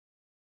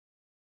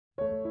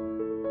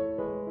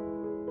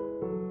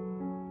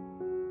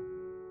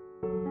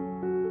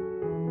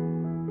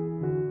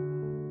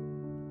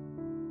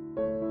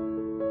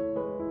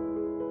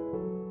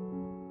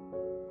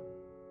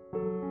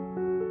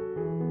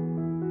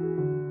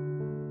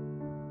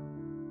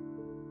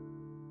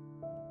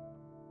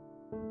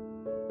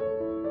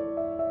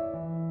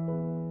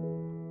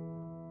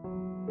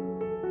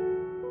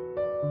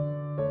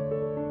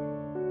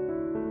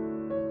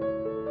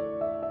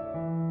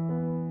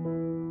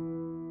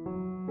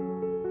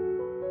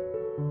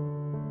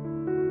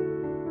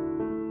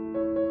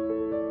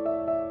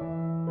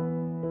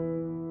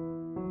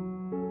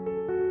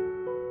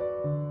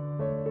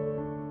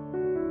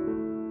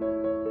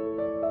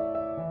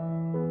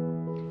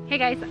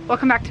guys,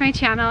 welcome back to my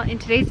channel. In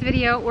today's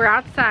video, we're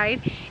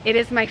outside. It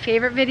is my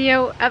favorite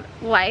video of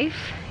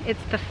life.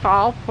 It's the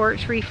fall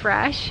porch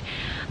refresh.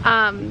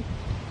 I'm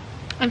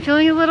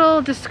feeling a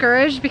little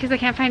discouraged because I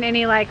can't find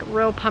any like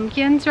real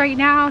pumpkins right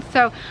now.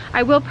 So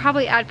I will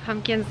probably add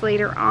pumpkins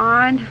later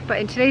on, but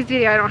in today's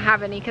video I don't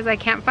have any because I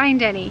can't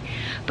find any.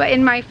 But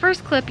in my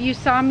first clip you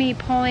saw me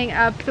pulling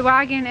up the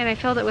wagon and I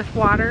filled it with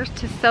water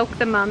to soak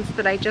the mums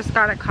that I just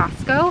got at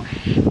Costco.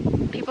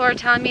 People are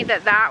telling me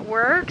that that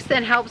works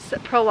and helps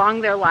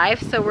prolong their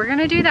life, so we're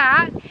gonna do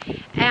that.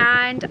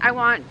 And I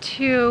want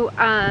to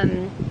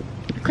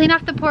clean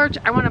off the porch.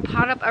 I want to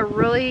pot up a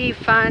really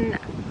fun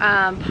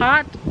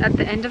pot at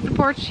the end of the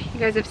porch. You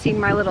guys have seen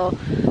my little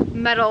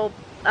metal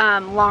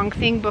long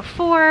thing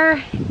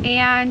before,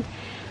 and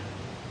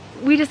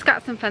we just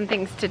got some fun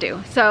things to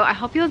do. So I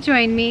hope you'll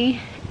join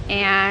me,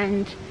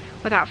 and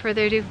without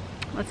further ado,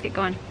 let's get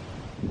going.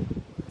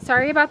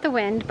 Sorry about the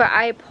wind, but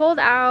I pulled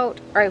out,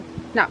 or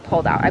not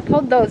pulled out, I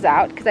pulled those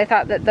out because I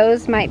thought that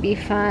those might be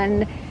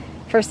fun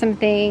for some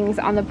things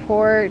on the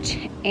porch.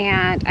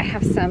 And I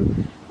have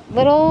some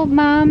little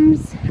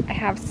mums. I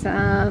have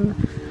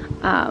some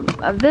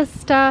of this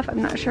stuff.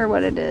 I'm not sure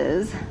what it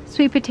is.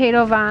 Sweet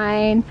potato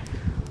vine.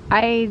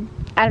 I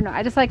don't know,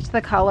 I just liked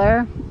the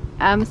color.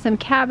 Some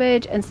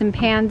cabbage and some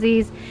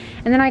pansies.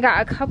 And then I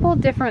got a couple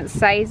different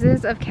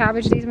sizes of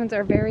cabbage. These ones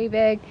are very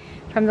big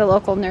from the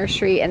local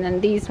nursery, and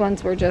then these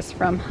ones were just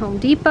from Home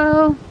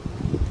Depot.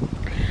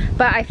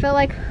 But I feel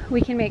like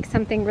we can make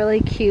something really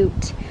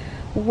cute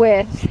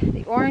with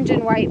the orange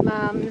and white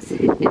mums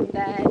and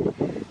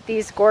then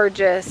these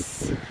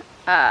gorgeous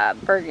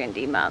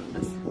burgundy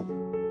mums.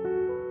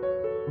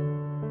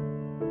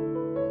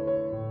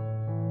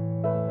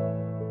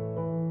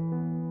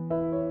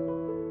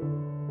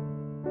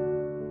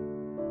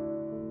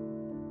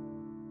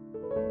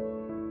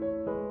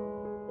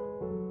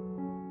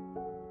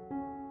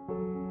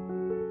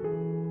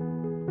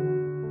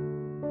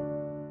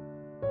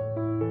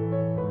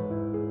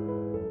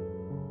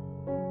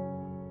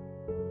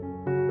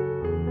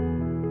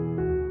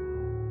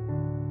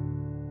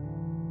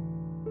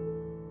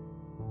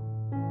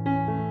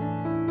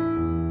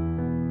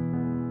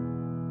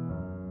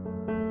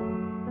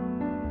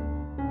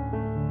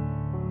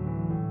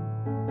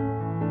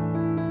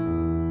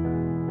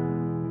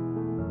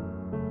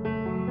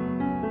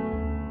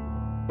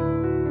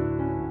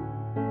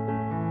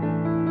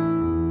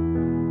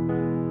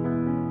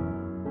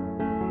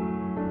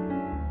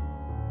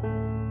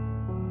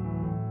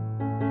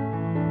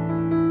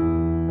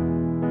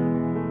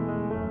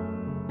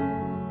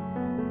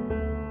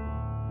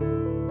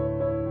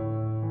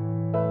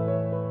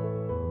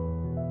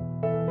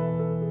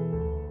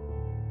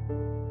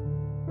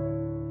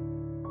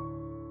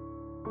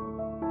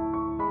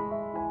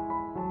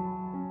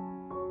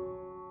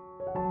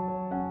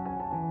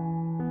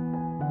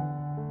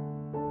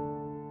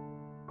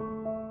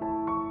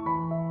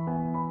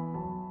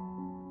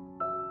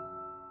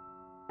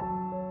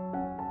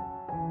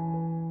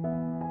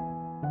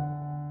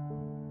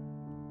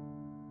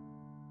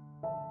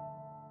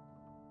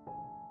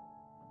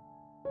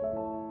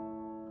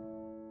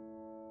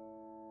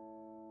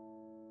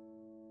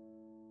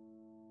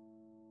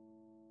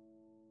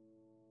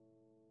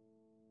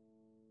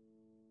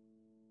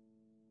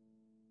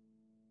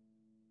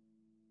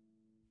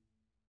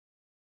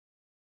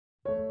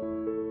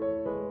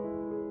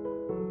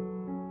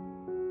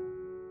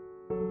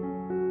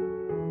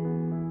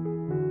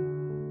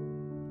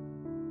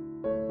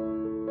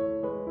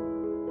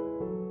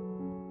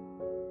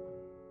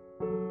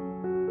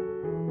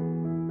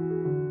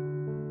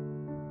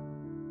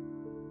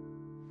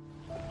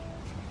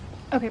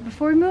 Okay,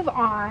 before we move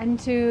on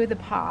to the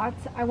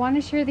pots, I want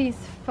to share these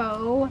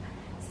faux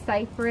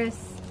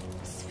cypress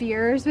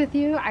spheres with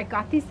you. I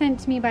got these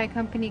sent to me by a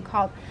company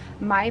called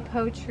My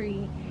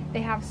Poetry. They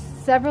have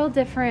several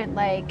different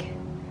like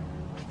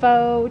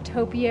faux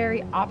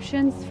topiary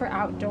options for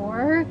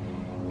outdoor,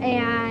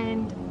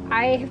 and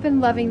I have been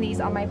loving these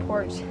on my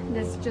porch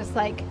this just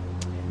like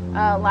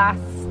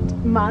last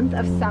month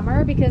of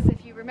summer, because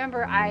if you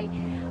remember I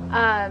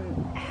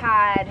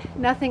had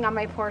nothing on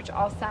my porch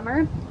all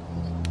summer.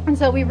 And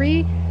so we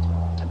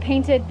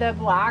repainted the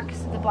black,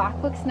 so the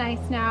black looks nice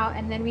now,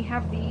 and then we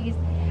have these,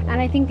 and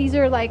I think these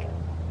are like,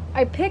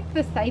 I picked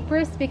the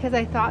cypress because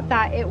I thought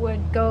that it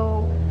would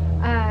go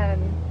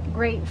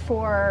great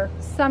for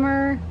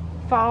summer,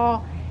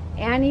 fall,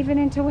 and even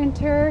into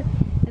winter,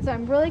 and so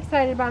I'm really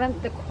excited about them.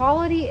 The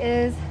quality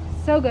is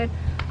so good.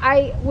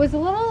 I was a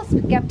little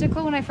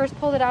skeptical when I first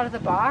pulled it out of the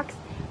box,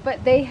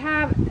 but they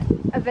have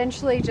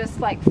eventually just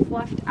like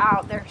fluffed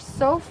out. They're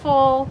so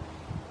full.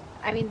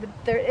 I mean,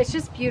 it's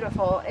just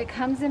beautiful. It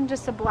comes in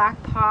just a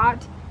black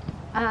pot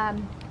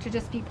to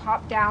just be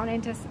popped down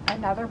into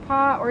another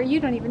pot, or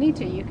you don't even need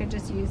to. You could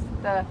just use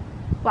the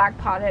black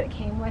pot that it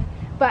came with.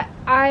 But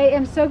I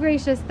am so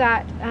gracious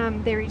that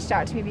they reached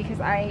out to me, because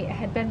I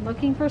had been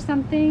looking for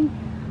something.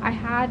 I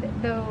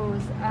had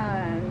those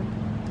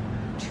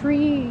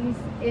trees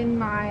in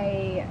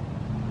my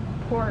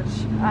porch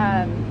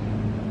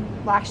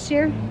last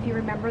year, if you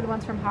remember, the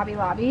ones from Hobby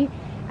Lobby,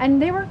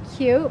 and they were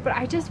cute, but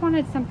I just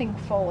wanted something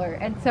fuller,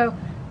 and so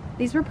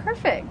these were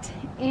perfect.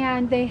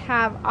 And they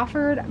have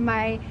offered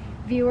my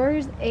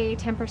viewers a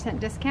 10%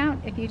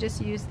 discount if you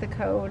just use the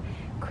code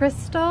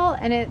Crystal,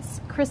 and it's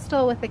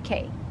Crystal with a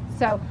K.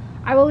 So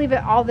I will leave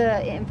all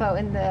the info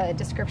in the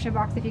description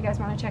box if you guys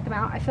want to check them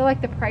out. I feel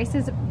like the price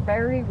is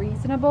very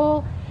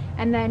reasonable,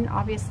 and then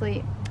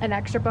obviously an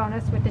extra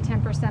bonus with the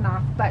 10%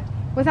 off, but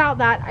without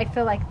that I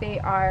feel like they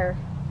are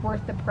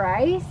worth the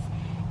price,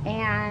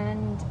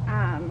 and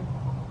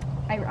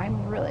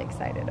I'm really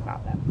excited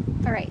about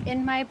them. All right,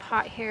 in my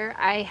pot here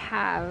I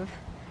have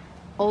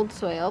old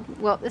soil.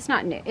 Well, it's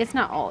not new, it's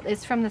not old,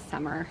 it's from the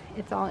summer.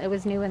 It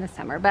was new in the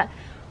summer, but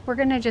we're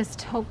gonna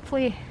just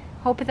hopefully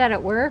hope that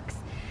it works,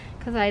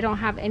 because I don't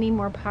have any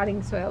more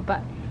potting soil.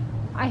 But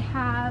I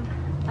have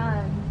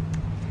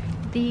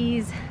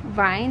these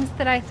vines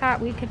that I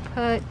thought we could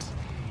put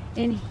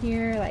in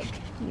here, like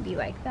maybe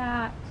like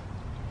that.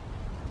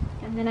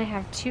 And then I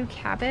have 2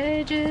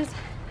 cabbages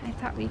I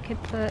thought we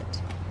could put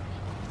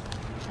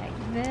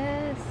like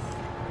this.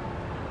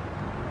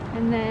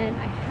 And then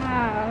I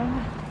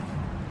have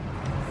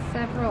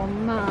several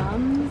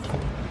mums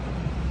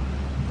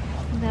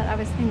that I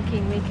was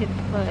thinking we could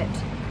put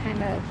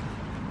kind of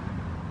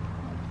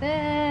like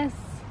this.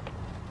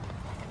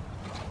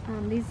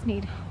 These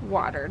need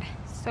watered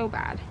so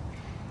bad.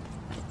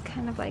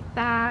 Kind of like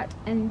that.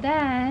 And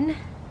then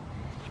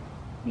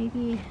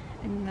maybe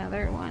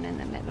another one in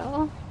the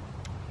middle.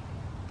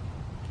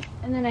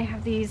 And then I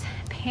have these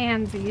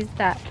pansies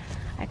that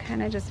I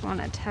kind of just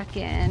want to tuck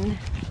in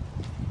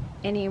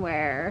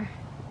anywhere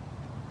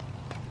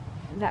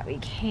that we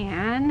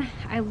can.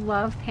 I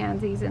love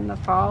pansies in the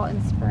fall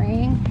and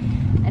spring,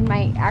 and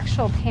my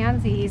actual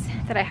pansies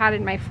that I had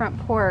in my front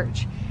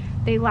porch,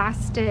 they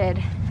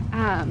lasted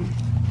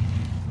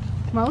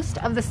most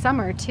of the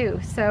summer too.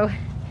 So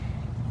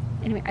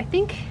anyway, I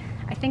think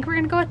we're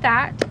gonna go with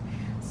that.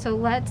 So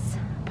let's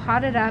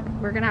pot it up.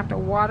 We're gonna have to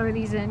water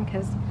these in,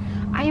 because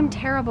I am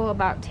terrible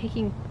about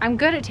I'm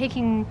good at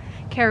taking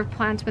care of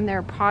plants when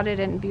they're potted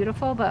and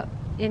beautiful, but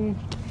in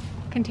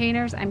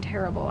containers I'm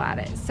terrible at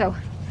it. So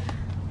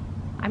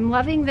I'm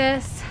loving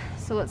this,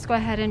 so let's go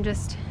ahead and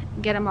just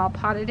get them all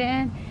potted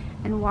in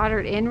and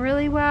watered in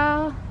really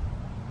well.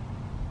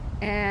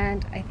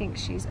 And I think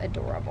she's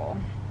adorable.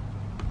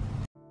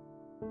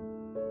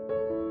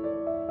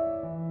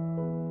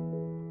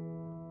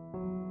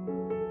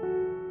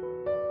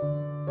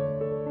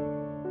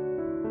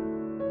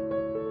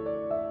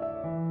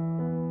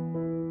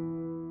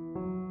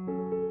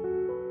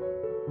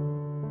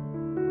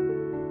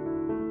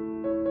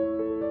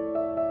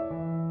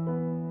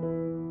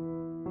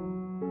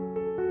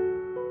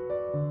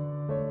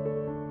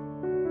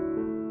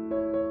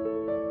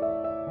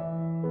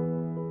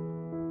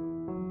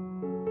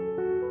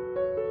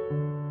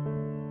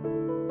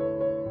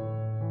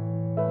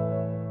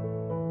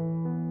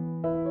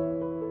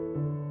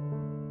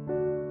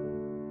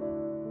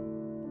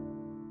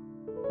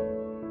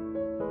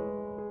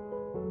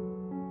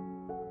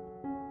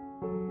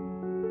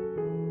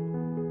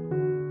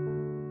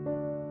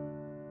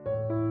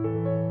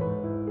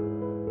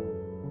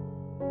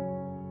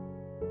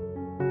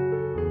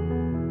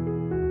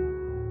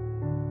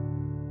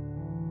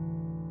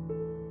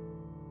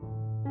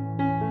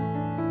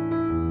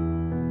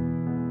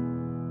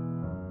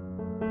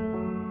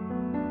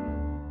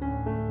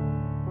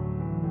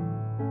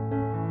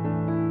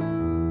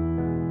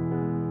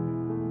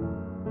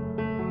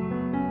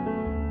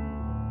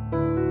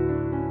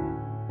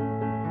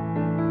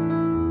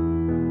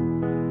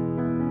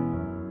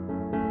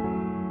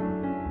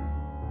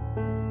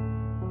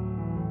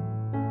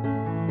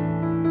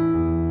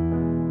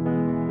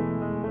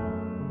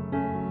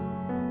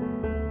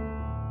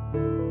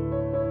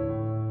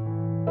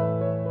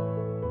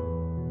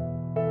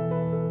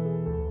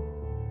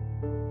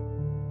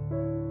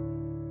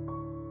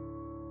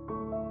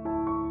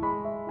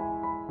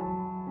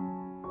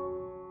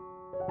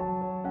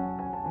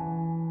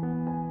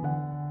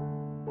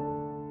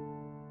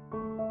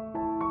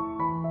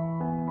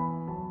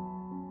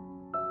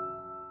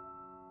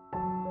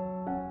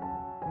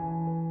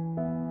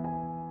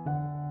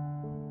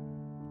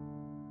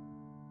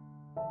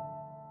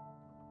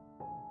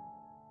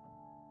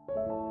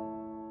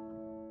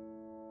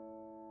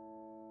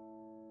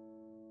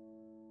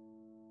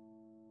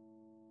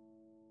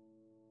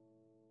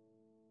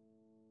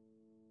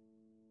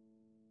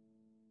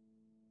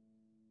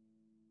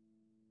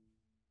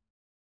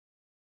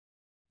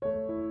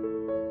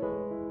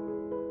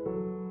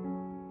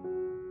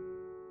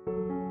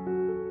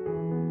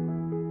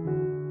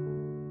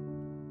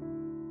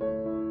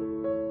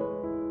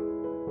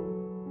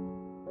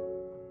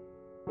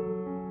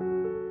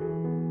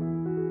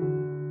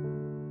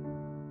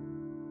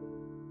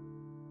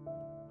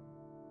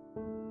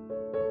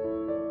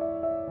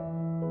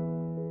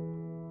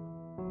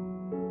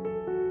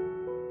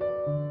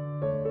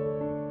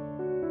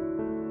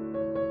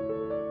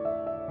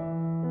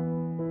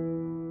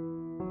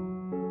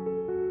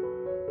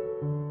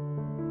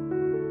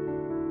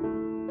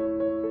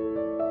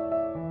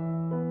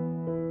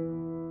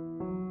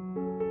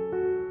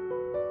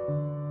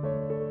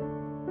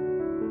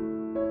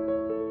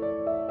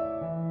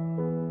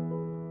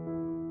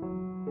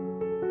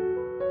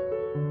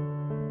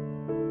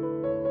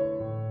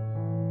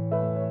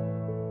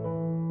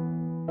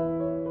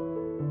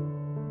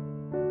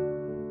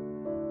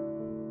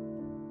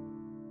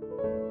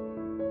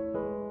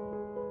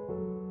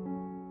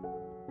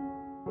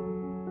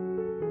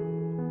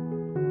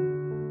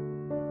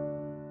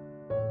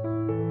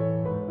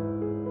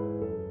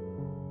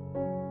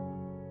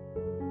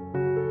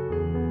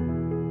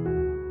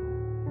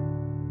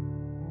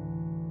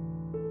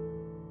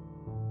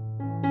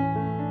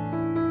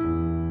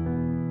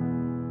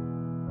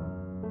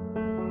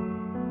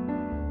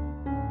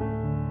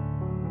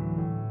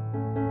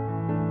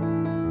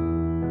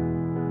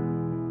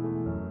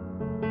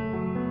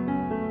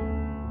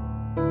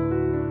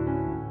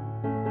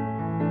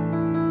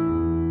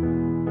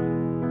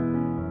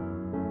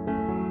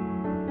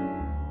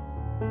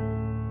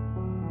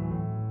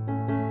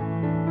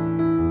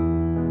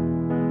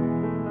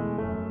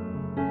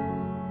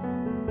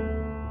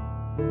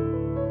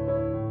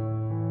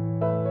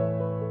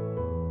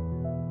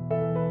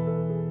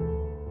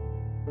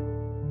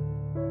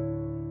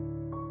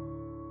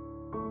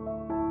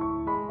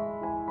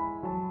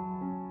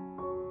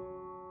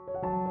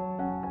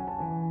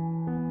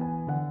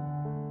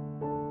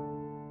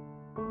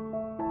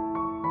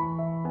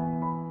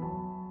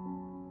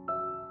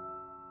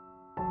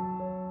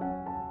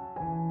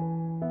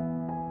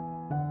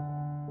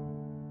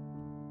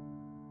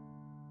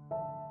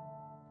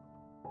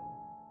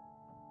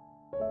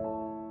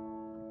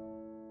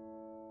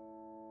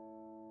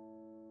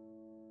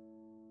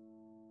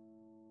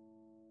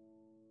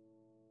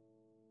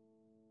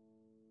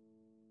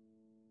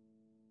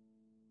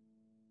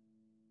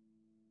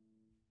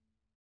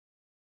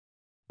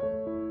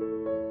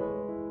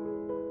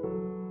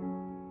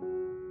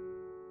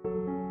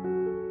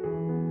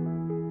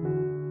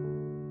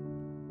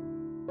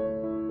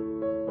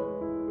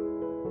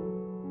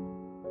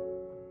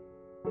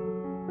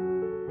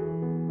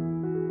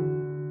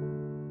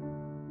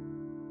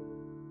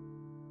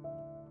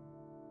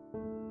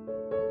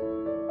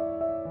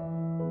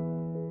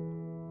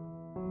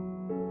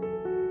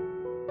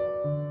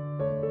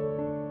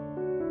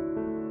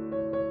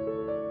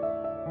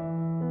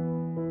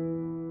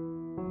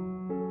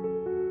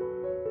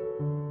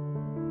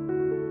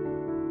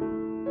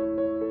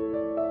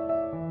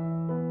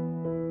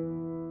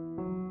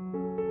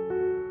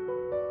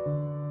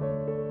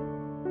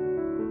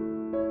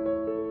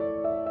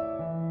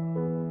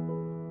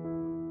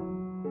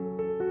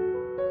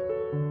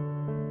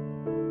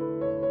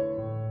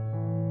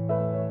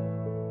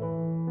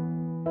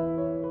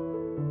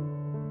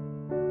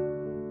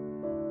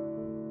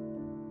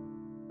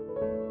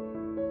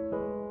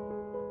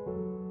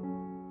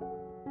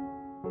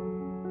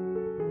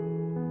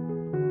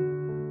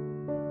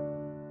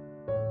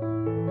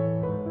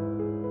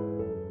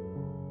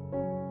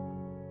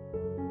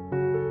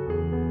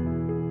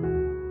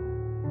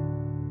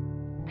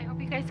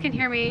 can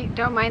hear me,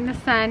 don't mind the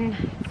sun.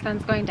 The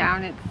sun's going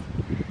down. It's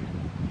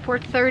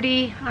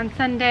 4:30 on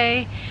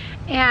Sunday.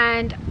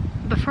 And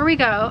before we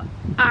go,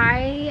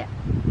 I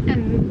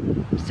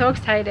am so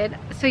excited.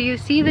 So you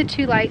see the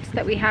 2 lights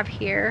that we have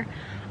here,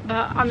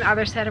 but on the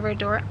other side of our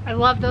door. I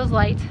love those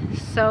lights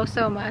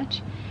so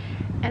much.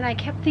 And I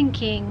kept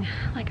thinking,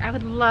 like, I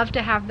would love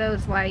to have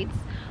those lights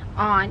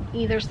on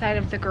either side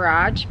of the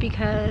garage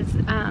because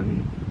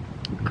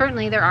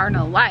currently there are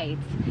no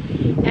lights.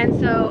 And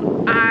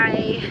so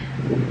I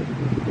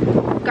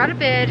got a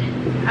bid,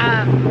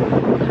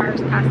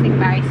 cars passing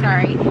by,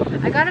 sorry.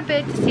 I got a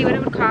bid to see what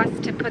it would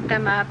cost to put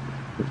them up.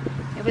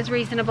 It was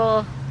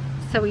reasonable,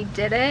 so we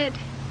did it,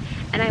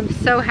 and I'm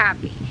so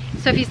happy.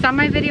 So if you saw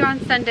my video on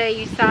Sunday,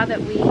 you saw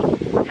that we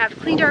have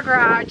cleaned our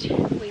garage.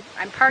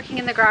 I'm parking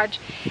in the garage,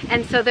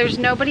 and so there's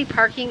nobody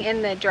parking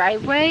in the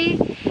driveway.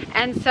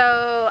 And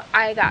so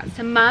I got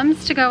some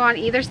mums to go on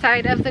either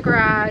side of the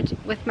garage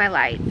with my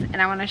lights,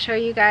 and I want to show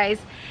you guys,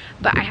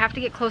 but I have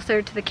to get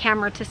closer to the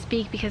camera to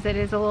speak because it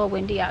is a little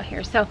windy out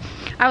here. So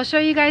I will show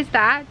you guys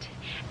that,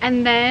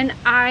 and then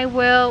I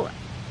will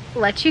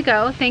let you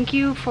go. Thank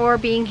you for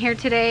being here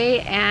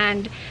today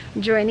and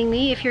joining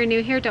me. If you're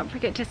new here, don't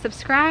forget to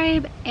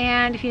subscribe,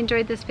 and if you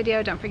enjoyed this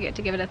video, don't forget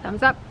to give it a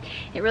thumbs up.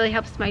 It really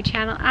helps my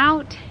channel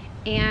out,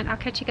 and I'll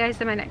catch you guys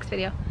in my next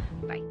video.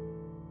 Bye.